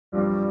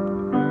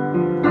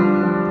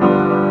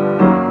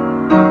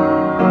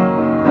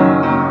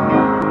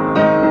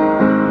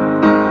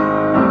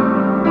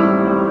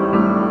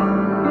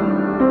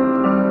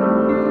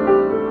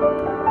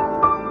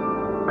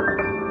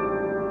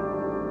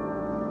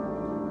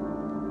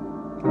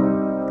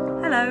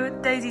Hello,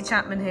 Daisy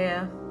Chapman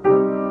here.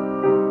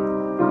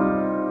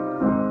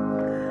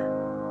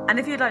 And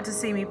if you'd like to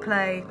see me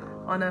play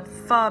on a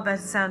far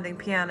better sounding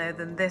piano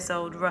than this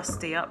old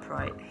rusty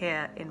upright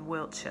here in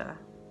Wiltshire,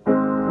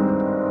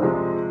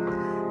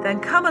 then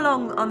come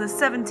along on the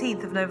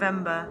 17th of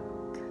November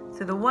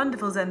to the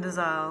wonderful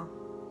Sendesaal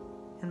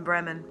in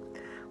Bremen,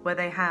 where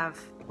they have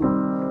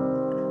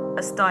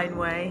a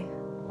Steinway,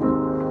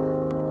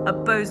 a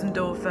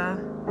Bosendorfer,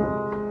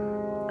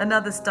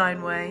 another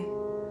Steinway,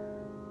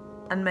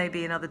 and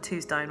maybe another 2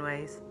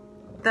 Steinways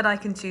that I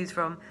can choose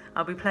from.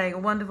 I'll be playing a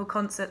wonderful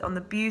concert on the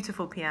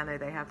beautiful piano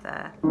they have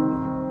there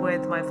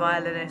with my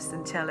violinist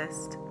and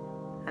cellist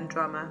and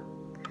drummer.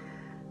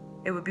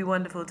 It would be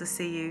wonderful to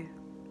see you,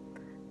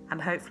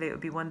 and hopefully it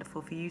would be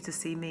wonderful for you to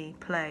see me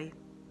play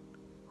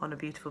on a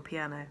beautiful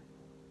piano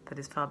that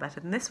is far better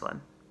than this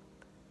one.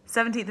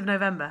 17th of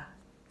November.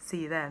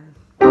 See you then.